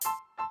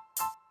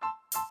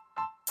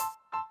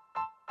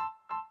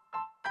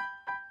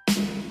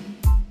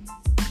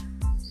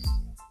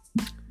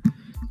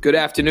Good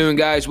afternoon,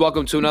 guys.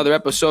 Welcome to another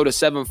episode of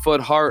 7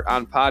 Foot Heart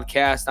on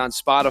podcast on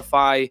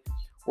Spotify.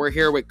 We're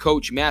here with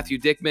Coach Matthew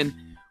Dickman.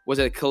 Was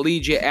a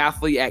collegiate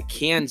athlete at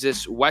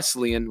Kansas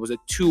Wesleyan. Was a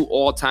 2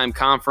 all-time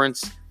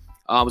conference.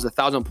 Was a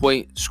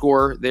 1,000-point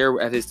scorer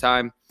there at his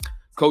time.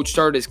 Coach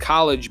started his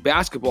college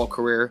basketball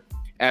career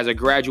as a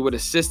graduate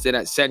assistant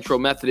at Central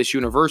Methodist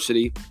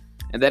University,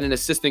 and then an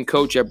assistant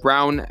coach at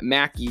Brown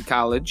Mackie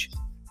College,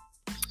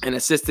 an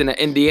assistant at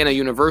Indiana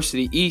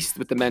University East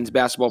with the men's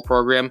basketball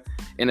program,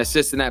 and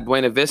assistant at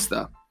Buena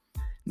Vista.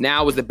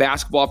 Now is the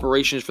basketball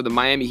operations for the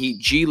Miami Heat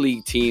G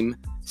League team,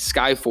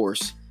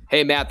 Skyforce.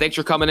 Hey, Matt, thanks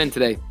for coming in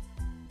today.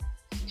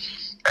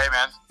 Hey,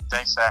 man.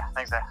 Thanks.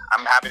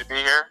 I'm happy to be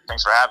here.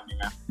 Thanks for having me,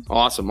 man.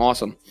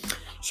 Awesome.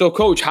 So,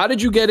 Coach, how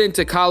did you get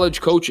into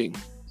college coaching?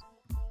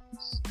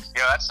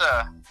 Yeah, it's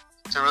a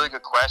really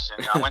good question.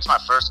 I went to my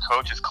first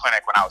coach's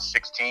clinic when I was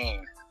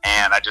 16,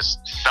 and I just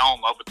fell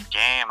in love with the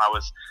game.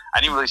 I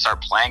didn't really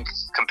start playing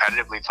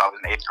competitively until I was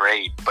in 8th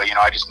grade, but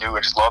I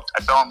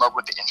fell in love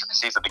with the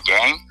intricacies of the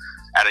game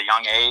at a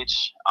young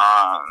age.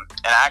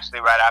 And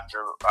actually, right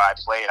after I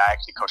played, I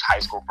actually coached high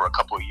school for a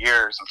couple of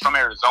years. I'm from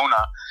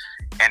Arizona,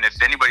 and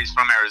if anybody's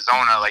from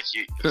Arizona,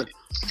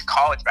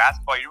 college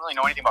basketball, you don't really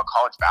know anything about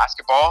college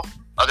basketball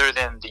other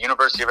than the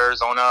University of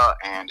Arizona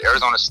and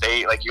Arizona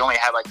State. You only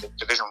had the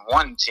Division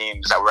I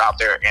teams that were out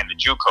there and the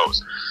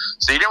JUCOs.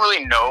 So you didn't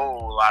really know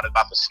a lot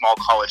about the small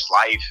college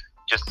life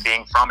just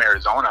being from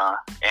Arizona,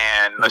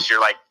 and unless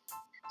you're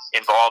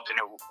involved in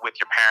it with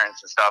your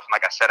parents and stuff. And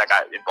like I said, I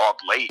got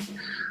involved late.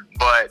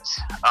 But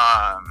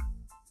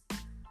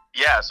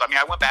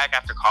I went back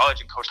after college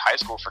and coached high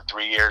school for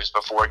 3 years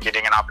before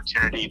getting an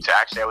opportunity to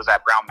I was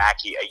at Brown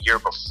Mackie a year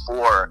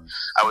before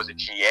I was a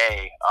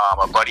GA.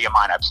 A buddy of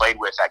mine I played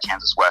with at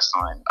Kansas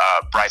Wesleyan,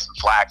 Bryson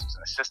Flax, was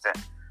an assistant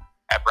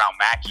at Brown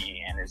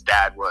Mackie, and his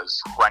dad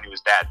was, who I knew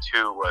his dad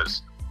too,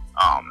 was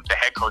the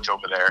head coach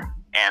over there.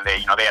 And they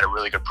had a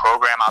really good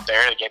program out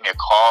there. They gave me a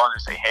call and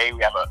they say, hey,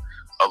 we have a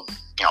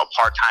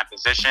part-time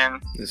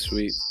position. That's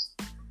sweet.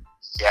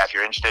 Yeah, if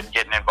you're interested in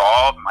getting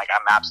involved, I'm I'm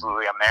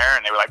there.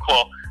 And they were like,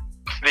 well,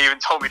 they even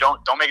told me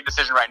don't make a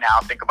decision right now,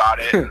 think about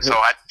it. So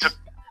I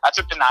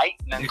took the night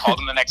and then called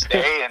them the next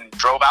day and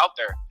drove out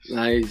there.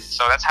 Nice.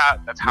 So that's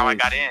how I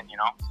got in,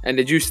 And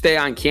did you stay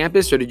on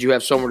campus, or did you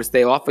have somewhere to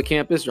stay off of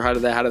campus, or how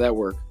did that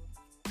work?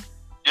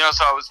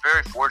 So I was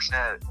very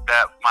fortunate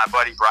that my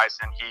buddy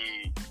Bryson,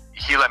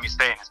 he let me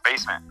stay in his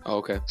basement. Oh,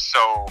 okay.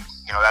 So,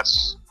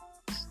 that's,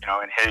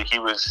 and he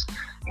was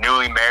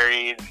newly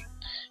married. And,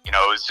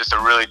 it was just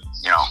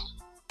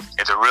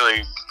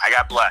I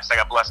got blessed. I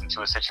got blessed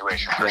into a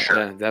situation for sure.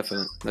 Yeah,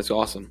 definitely. That's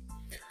awesome.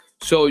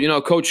 So,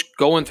 Coach,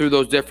 going through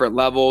those different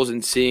levels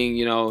and seeing,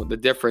 the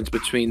difference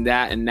between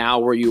that and now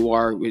where you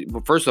are.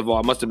 Well, first of all,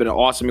 it must have been an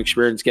awesome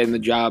experience getting the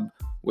job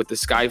with the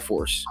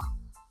Skyforce.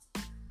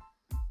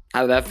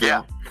 How did that feel?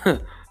 Yeah.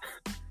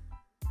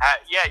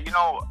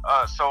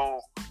 So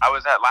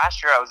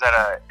last year I was at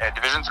a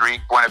Division III,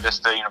 Buena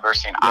Vista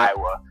University in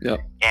Iowa. Yep.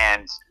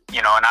 And,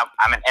 and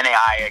I'm an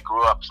NAIA. I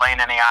grew up playing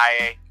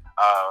NAIA,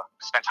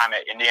 spent time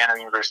at Indiana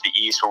University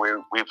East,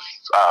 where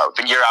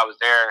the year I was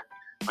there,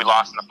 we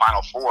lost in the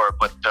Final Four,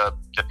 but the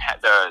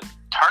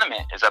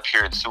tournament is up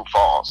here in Sioux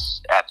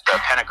Falls at the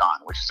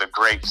Pentagon, which is a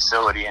great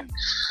facility. And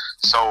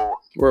so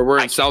we're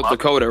in South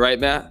Dakota, right,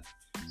 Matt?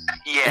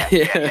 Yeah.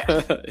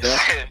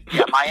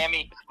 Yeah,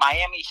 Miami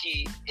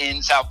Heat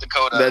in South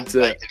Dakota. That's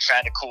it. They're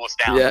trying to cool us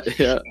down.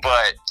 Yeah.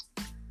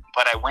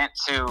 But I went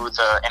to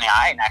the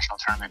NAIA national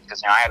tournament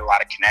because I had a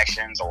lot of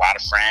connections, a lot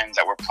of friends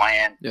that were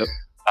playing, yep.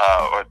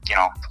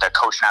 They're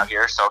coaching out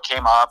here. So I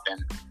came up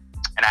and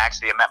I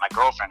met my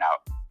girlfriend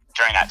out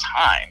during that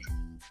time.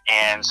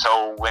 And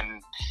so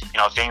when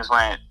things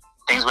went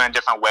a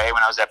different way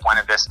when I was at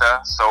Buena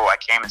Vista, so I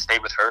came and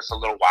stayed with her for a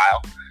little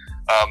while.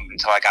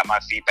 Until I got my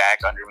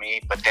feedback under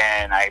me. But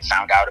then I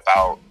found out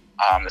about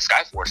the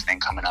Skyforce thing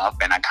coming up,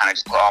 and I kind of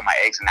just put all my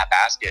eggs in that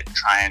basket,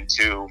 trying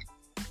to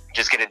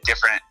just get a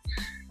different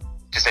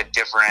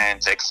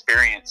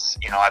experience.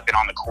 I've been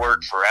on the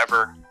court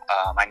forever.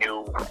 I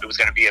knew it was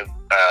going to be a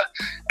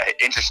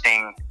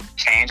interesting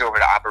change over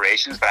to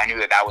operations, but I knew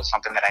that was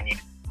something that I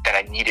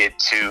needed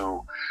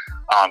to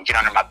get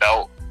under my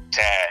belt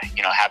to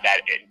have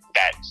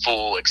that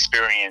full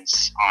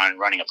experience on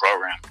running a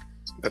program.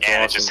 That's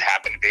and awesome. It just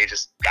happened to be,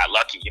 just got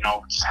lucky,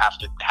 just half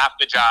the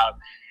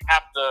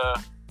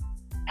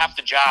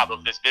job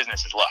of this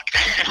business is luck.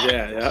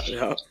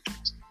 Yeah.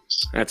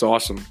 That's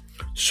awesome.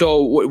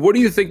 So what do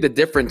you think the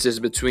difference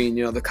is between,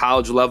 the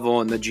college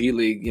level and the G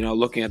League,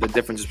 looking at the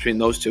difference between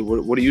those two?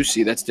 What do you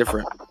see that's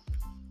different?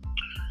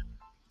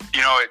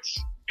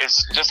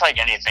 It's just like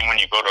anything when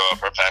you go to a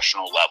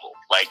professional level.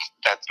 They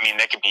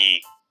could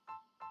be,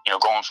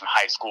 going from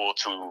high school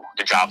to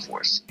the job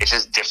force. It's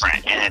just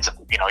different. And it's,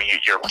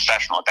 you're a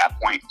professional at that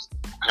point.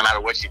 No matter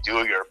what you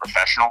do, you're a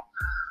professional.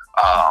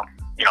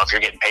 If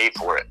you're getting paid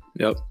for it.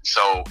 Yep.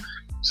 So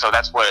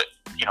that's what,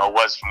 it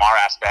was from our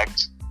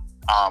aspect.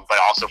 but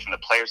also from the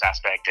players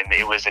aspect. And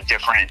it was just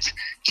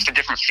a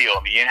different feel.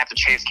 I mean, you didn't have to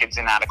chase kids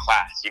in and out of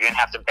class. You didn't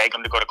have to beg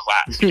them to go to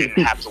class. You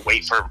didn't have to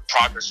wait for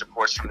progress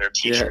reports from their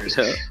teachers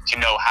to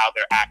know how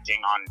they're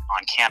acting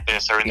on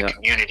campus or in the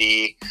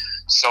community.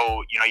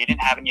 So, you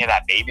didn't have any of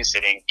that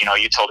babysitting.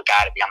 You told a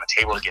guy to be on the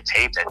table to get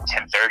taped at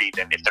 10:30.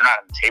 Then if they're not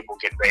on the table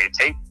getting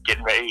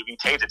ready to be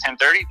taped at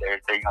 10:30,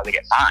 they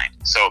get fined.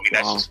 So, I mean,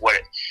 that's just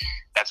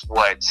that's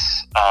what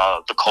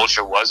the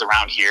culture was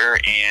around here.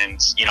 And,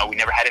 we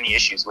never had any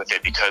issues with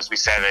it because we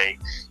set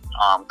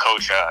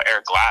Coach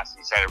Eric Glass,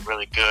 he set a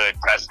really good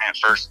precedent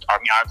first. I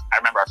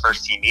remember our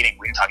first team meeting,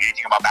 we didn't talk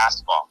anything about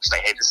basketball. It's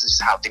like, hey, this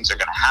is how things are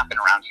going to happen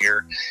around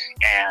here.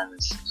 And,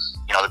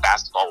 the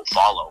basketball will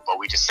follow. But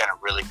we just set a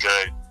really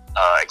good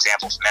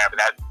example from there.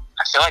 But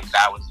I feel like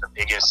that was the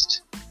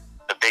biggest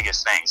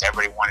things.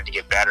 Everybody wanted to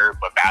get better,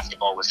 but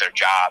basketball was their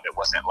job. It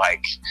wasn't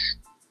like,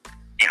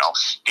 you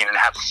didn't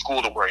have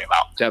school to worry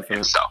about.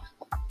 Definitely. So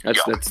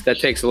that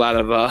takes a lot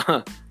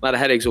of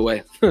headaches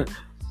away.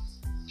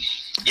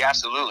 Yeah,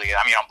 absolutely.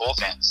 I mean, on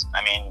both ends.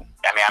 I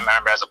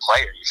remember as a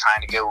player, you're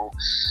trying to go,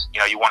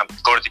 you want to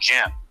go to the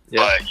gym,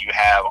 but you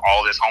have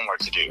all this homework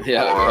to do,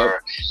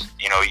 or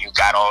you've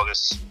got all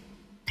this,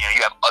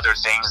 you have other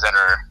things that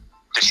are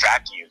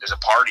distracting you. There's a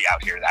party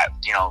out here that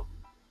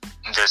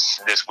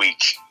this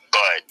week,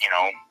 but you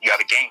have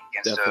a game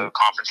against a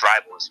conference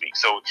rival this week.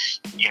 So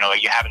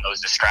you're having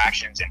those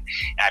distractions, and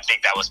I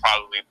think that was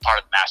probably part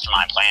of the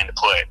mastermind plan to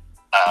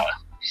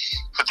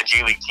put the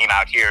G League team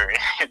out here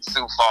in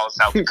Sioux Falls,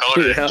 South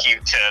Dakota,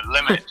 to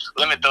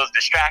limit those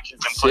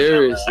distractions and put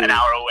them an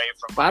hour away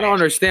from. I don't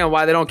understand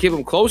why they don't keep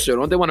them closer.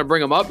 Don't they want to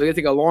bring them up? They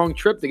take a long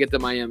trip to get to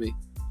Miami.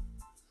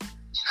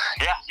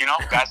 Yeah,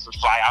 guys would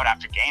fly out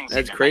after games.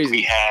 That's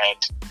crazy.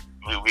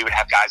 Like we would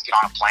have guys get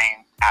on a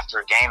plane after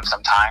a game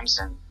sometimes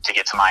and to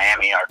get to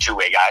Miami, our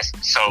two-way guys.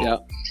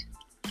 So,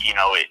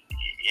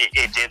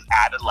 it did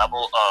add a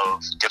level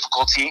of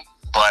difficulty,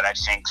 but I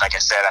think, like I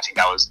said,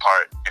 that was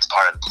it's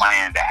part of the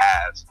plan to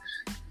have,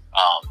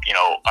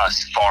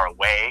 us far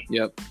away.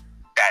 Yep.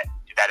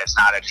 That it's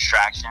not a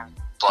distraction,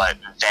 but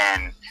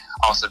then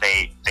also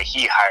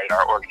he hired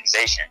our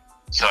organization.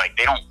 So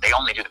they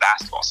only do the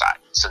basketball side.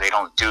 So they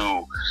don't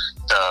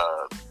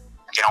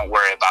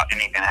worry about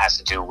anything that has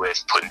to do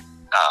with putting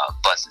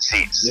butts and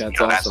seats. Yeah,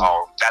 that's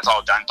all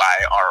done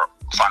by our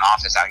front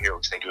office out here,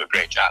 which they do a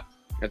great job.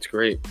 That's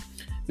great.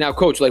 Now,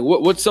 Coach, like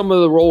what's some of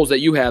the roles that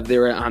you have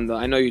there I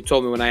know you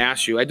told me when I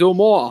asked you, I do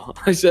them all.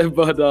 I said,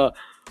 but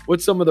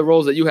what's some of the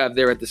roles that you have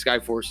there at the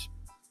Skyforce?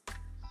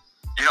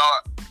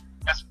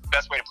 That's the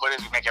best way to put it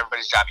is we make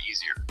everybody's job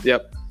easier.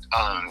 Yep.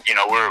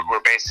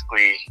 We're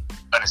basically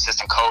an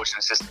assistant coach, an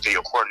assistant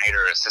video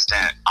coordinator,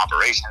 assistant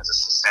operations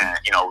assistant.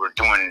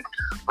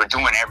 We're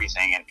doing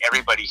everything, and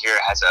everybody here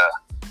has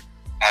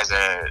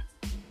a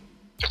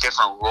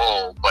different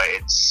role, but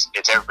it's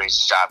everybody's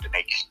job to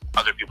make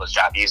other people's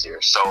job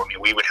easier. So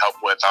we would help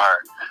with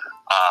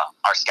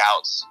our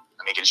scouts,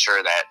 making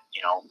sure that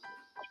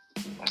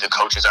the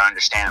coaches are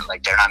understanding,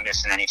 like they're not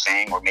missing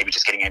anything, or maybe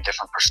just getting a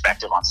different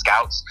perspective on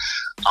scouts.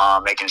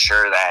 Making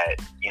sure that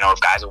if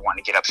guys are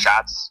wanting to get up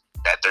shots,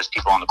 that there's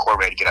people on the court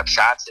ready to get up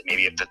shots. And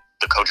maybe if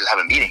the coaches have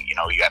a meeting, you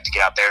have to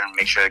get out there and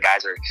make sure the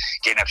guys are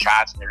getting up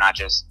shots and they're not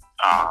just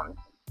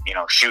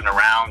shooting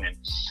around. And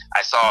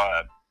I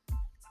saw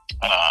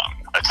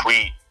a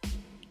tweet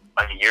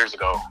like years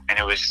ago, and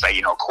it was just like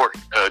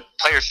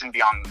players shouldn't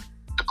be on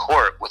the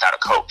court without a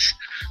coach.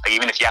 Like,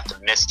 even if you have to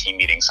miss team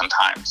meetings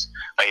sometimes,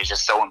 like, it's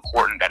just so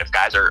important that if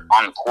guys are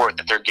on the court,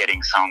 that they're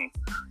getting some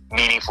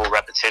meaningful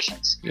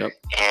repetitions. Yep.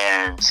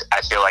 And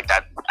I feel like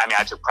that,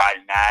 I took pride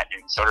in that,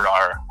 and so did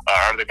our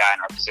other guy in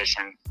our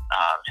position.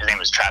 His name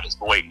was Travis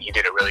Boyd, and he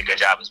did a really good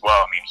job as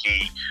well.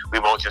 We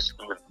both just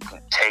would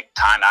take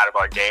time out of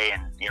our day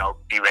and,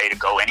 be ready to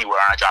go anywhere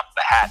on a drop of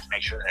a hat to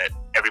make sure that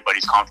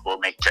everybody's comfortable,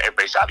 make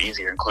everybody's job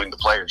easier, including the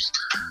players.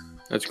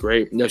 That's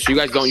great. No, so you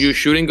guys don't use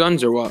shooting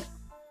guns or what?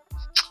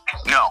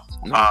 No.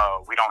 We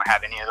don't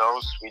have any of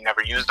those. We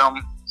never used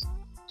them.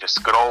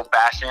 Just good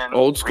old-fashioned.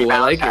 Old school. I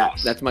like pass.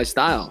 it. That's my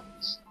style.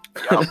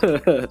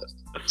 Yep.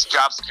 It's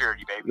job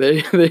security,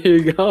 baby. There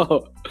you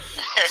go.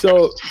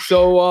 So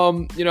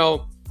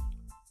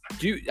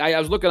I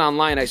was looking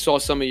online. I saw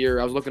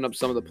I was looking up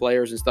some of the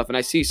players and stuff, and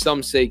I see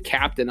some say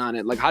captain on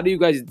it. Like, how do you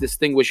guys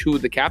distinguish who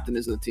the captain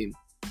is of the team?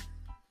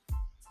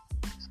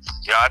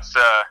 It's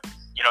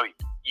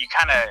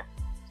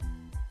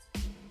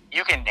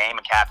you can name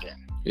a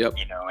captain. Yep.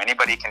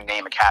 Anybody can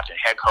name a captain.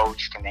 Head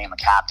coach can name a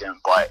captain,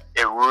 but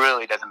it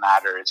really doesn't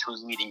matter. It's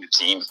who's leading the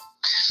team.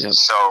 Yep.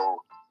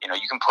 So,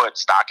 you can put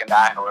stock in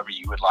that however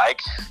you would like,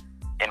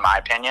 in my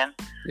opinion.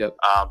 Yep.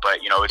 But,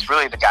 it's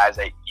really the guys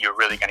that you're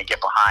really going to get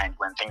behind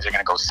when things are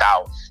going to go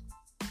south.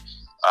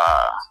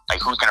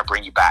 Like, who's going to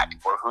bring you back,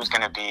 or who's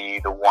going to be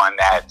the one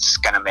that's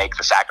going to make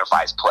the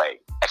sacrifice play.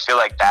 I feel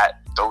like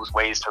those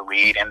ways to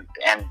lead, and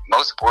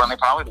most importantly,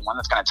 probably the one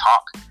that's going to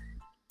talk.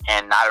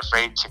 and not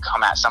afraid to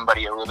come at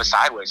somebody a little bit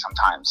sideways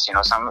sometimes.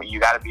 You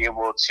got to be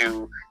able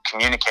to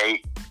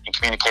communicate and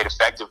communicate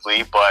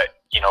effectively, but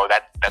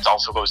that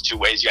also goes two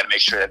ways. You got to make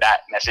sure that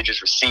message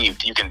is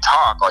received. You can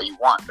talk all you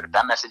want, but if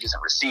that message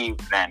isn't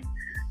received, then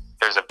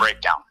there's a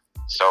breakdown.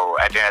 So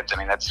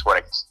that's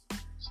what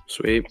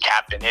a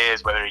captain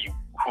is.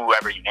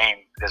 Whoever you name,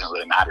 it doesn't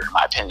really matter, in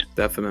my opinion.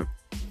 Definitely.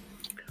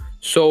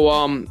 So,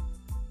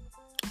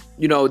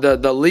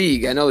 the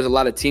league, I know there's a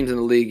lot of teams in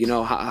the league.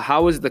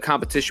 How is the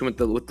competition with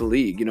the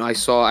league?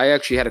 I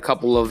actually had a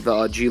couple of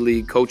the G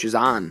League coaches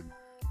on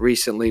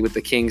recently with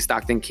the Kings,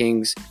 Stockton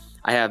Kings.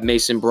 I have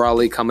Mason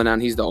Brawley coming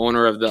on. He's the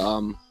owner of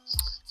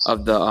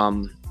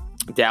the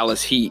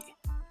Dallas Heat.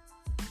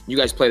 You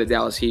guys play the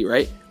Dallas Heat,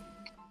 right?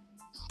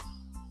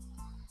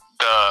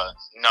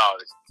 No.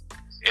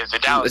 Is the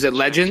Dallas? Is it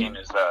Legend? Team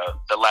is the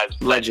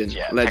Legend.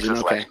 Yeah, Legend.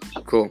 Okay,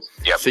 Legend. Cool.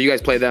 Yep. So you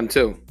guys play them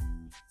too?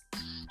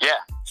 Yeah.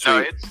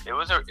 Sweet. No,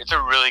 it's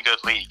a really good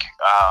league.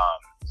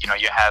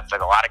 You have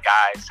like a lot of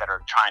guys that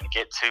are trying to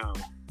get to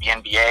the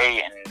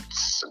NBA, and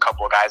a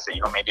couple of guys that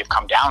maybe have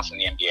come down from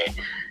the NBA,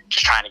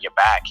 just trying to get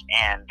back.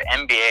 And the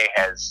NBA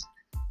has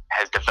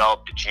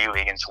developed the G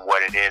League into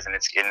what it is, and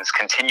it's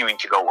continuing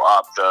to go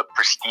up, the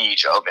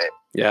prestige of it.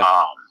 Yeah.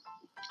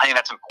 I think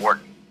that's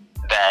important,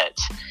 that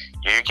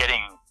you're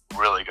getting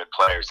really good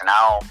players. And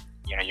now,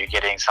 you're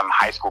getting some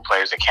high school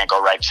players that can't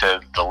go right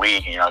to the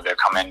league. They're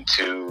coming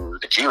to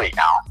the G League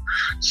now.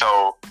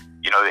 So,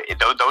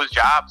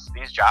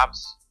 these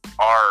jobs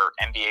are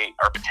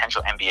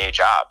potential NBA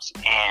jobs.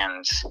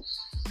 And,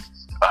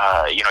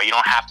 you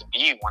don't have to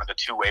be one of the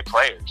two-way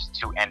players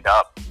to end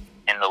up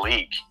in the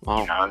league.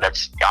 Wow.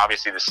 That's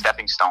obviously the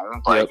stepping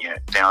stone, but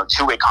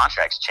two-way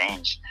contracts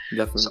change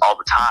all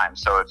the time.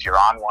 So if you're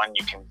on one,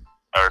 you can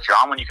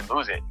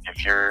lose it.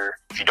 If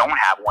you don't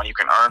have one, you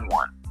can earn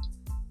one.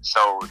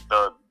 So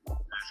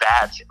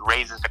that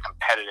raises the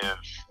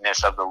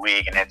competitiveness of the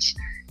league, and it's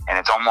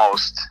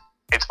almost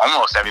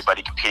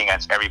everybody competing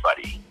against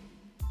everybody.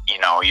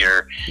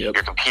 You're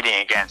competing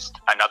against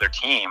another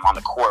team on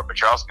the court, but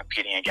you're also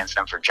competing against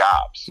them for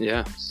jobs.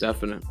 Yeah,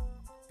 definitely.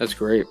 That's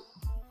great.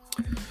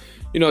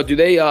 Do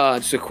they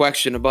just a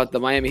question about the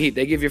Miami Heat,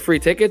 they give you free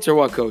tickets or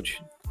what, Coach?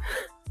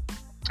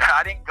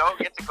 I didn't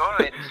get to go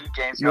to any Heat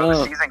games.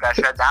 The season got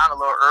shut down a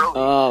little early.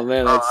 Oh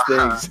man, that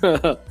stinks.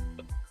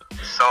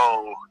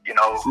 So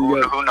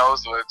who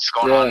knows what's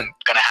gonna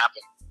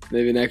happen?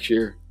 Maybe next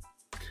year.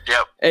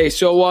 Yep. Hey,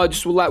 so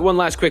just one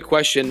last quick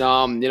question.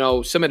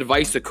 Some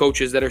advice to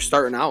coaches that are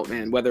starting out,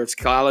 man. Whether it's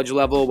college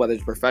level, whether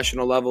it's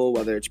professional level,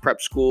 whether it's prep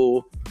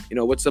school.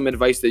 What's some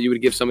advice that you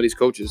would give some of these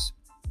coaches?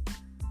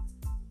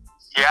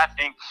 Yeah, I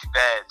think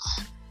that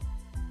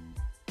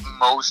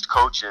most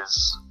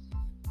coaches,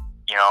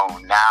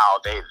 now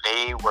they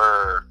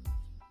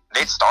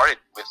started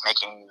with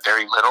making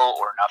very little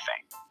or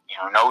nothing.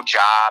 No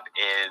job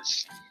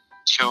is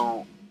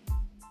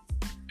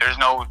there's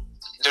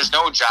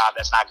no job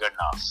that's not good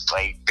enough.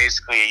 Like,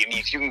 basically,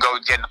 if you can go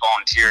get in a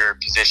volunteer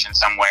position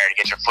somewhere to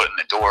get your foot in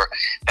the door,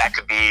 that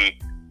could be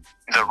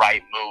the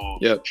right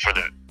move for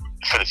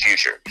the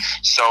future.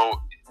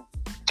 So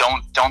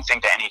don't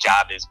think that any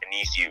job is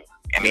beneath you.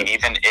 I mean,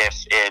 even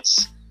if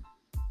it's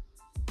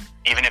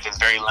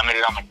very limited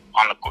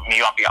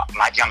you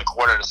might be on the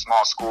court at a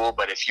small school,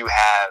 but if you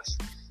have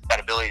that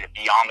ability to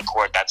be on the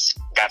court, that's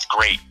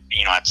great,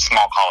 at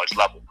small college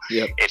level.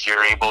 Yep. If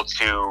you're able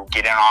to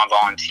get in on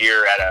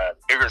volunteer at a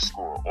bigger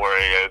school or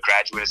a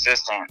graduate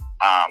assistant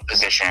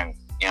position,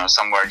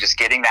 somewhere, just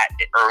getting that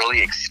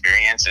early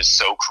experience is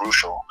so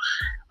crucial.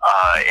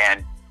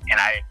 And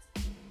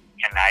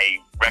I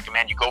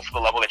recommend you go for the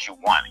level that you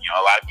want.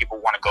 A lot of people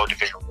want to go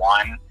Division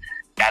I.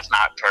 That's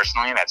not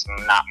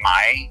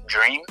my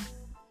dream.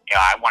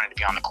 I wanted to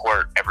be on the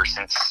court ever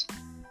since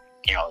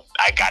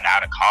I got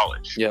out of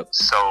college. Yep.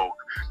 So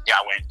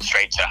I went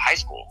straight to high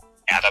school.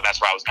 And I thought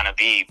that's where I was going to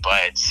be,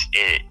 but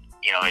it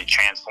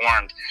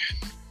transformed.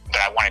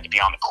 That I wanted to be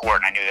on the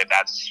court, and I knew that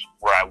that's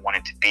where I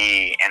wanted to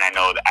be. And I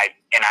know that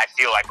I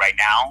feel like right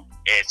now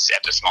it's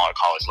at the smaller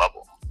college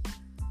level.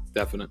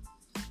 Definitely.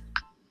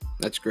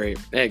 That's great.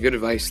 Hey, good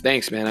advice.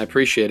 Thanks, man. I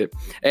appreciate it.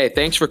 Hey,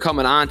 thanks for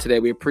coming on today.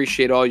 We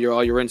appreciate all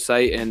your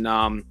insight, and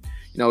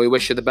we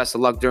wish you the best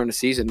of luck during the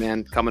season,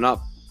 man, coming up.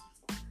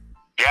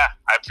 Yeah,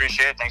 I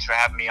appreciate it. Thanks for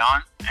having me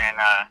on. And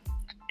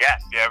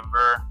if you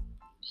ever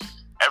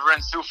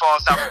in Sioux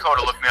Falls, South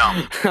Dakota, look me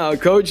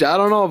up. Coach, I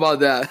don't know about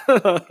that.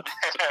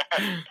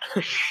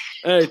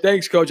 Hey,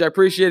 thanks, Coach. I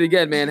appreciate it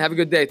again, man. Have a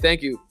good day.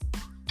 Thank you.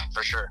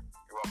 For sure.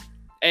 You're welcome.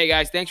 Hey,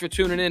 guys, thanks for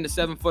tuning in to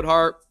 7 Foot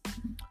Heart.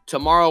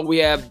 Tomorrow we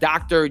have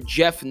Dr.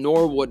 Jeff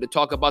Norwood to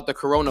talk about the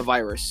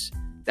coronavirus.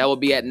 That will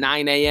be at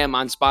 9 a.m.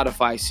 on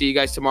Spotify. See you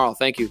guys tomorrow.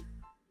 Thank you.